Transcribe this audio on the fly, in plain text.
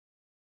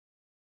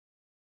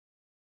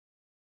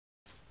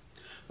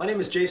My name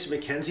is Jason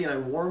MacKenzie, and I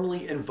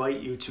warmly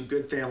invite you to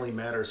Good Family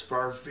Matters for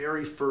our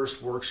very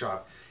first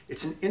workshop.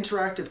 It's an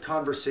interactive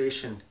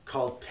conversation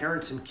called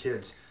Parents and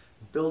Kids,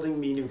 Building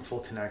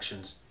Meaningful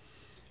Connections.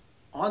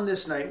 On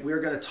this night,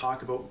 we're going to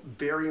talk about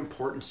very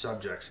important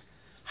subjects.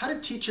 How to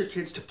teach your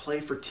kids to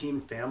play for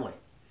team family.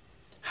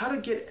 How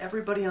to get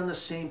everybody on the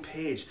same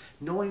page,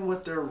 knowing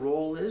what their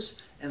role is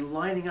and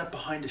lining up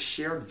behind a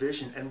shared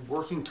vision and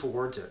working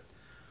towards it.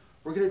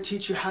 We're going to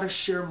teach you how to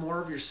share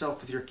more of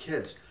yourself with your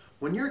kids.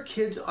 When your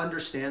kids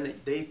understand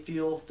that they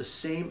feel the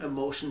same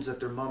emotions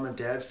that their mom and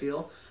dad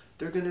feel,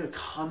 they're going to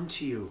come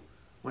to you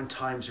when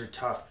times are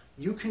tough.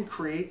 You can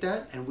create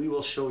that, and we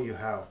will show you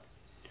how.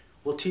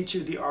 We'll teach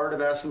you the art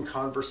of asking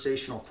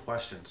conversational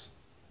questions.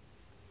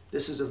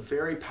 This is a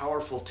very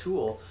powerful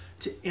tool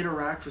to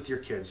interact with your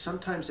kids.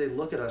 Sometimes they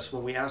look at us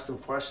when we ask them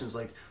questions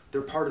like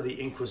they're part of the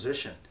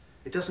Inquisition.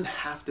 It doesn't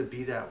have to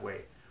be that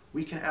way.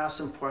 We can ask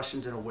them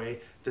questions in a way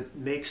that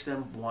makes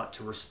them want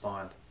to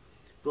respond.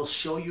 We'll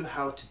show you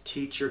how to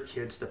teach your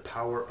kids the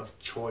power of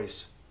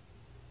choice.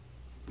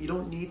 You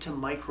don't need to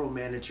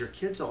micromanage your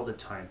kids all the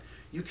time.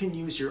 You can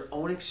use your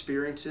own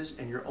experiences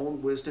and your own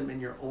wisdom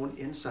and your own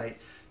insight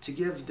to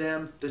give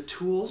them the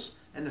tools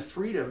and the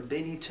freedom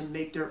they need to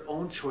make their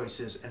own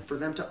choices, and for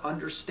them to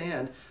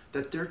understand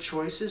that their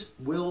choices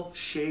will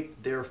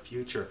shape their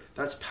future.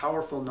 That's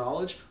powerful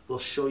knowledge. We'll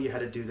show you how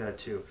to do that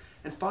too.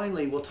 And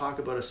finally, we'll talk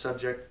about a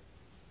subject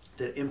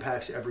that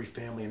impacts every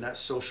family, and that's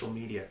social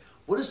media.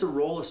 What is the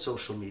role of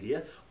social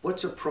media?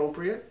 What's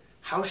appropriate?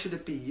 How should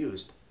it be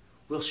used?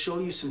 We'll show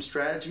you some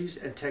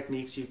strategies and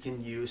techniques you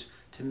can use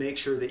to make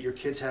sure that your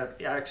kids have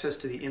access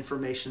to the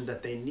information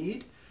that they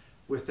need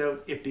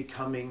without it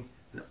becoming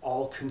an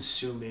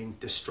all-consuming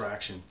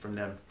distraction from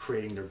them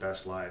creating their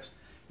best lives.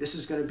 This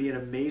is going to be an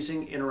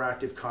amazing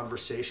interactive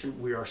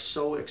conversation. We are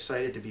so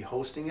excited to be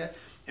hosting it,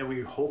 and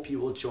we hope you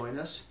will join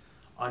us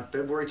on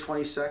February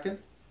 22nd,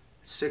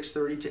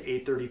 6:30 to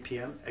 8:30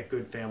 p.m. at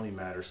Good Family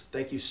Matters.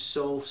 Thank you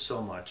so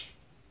much.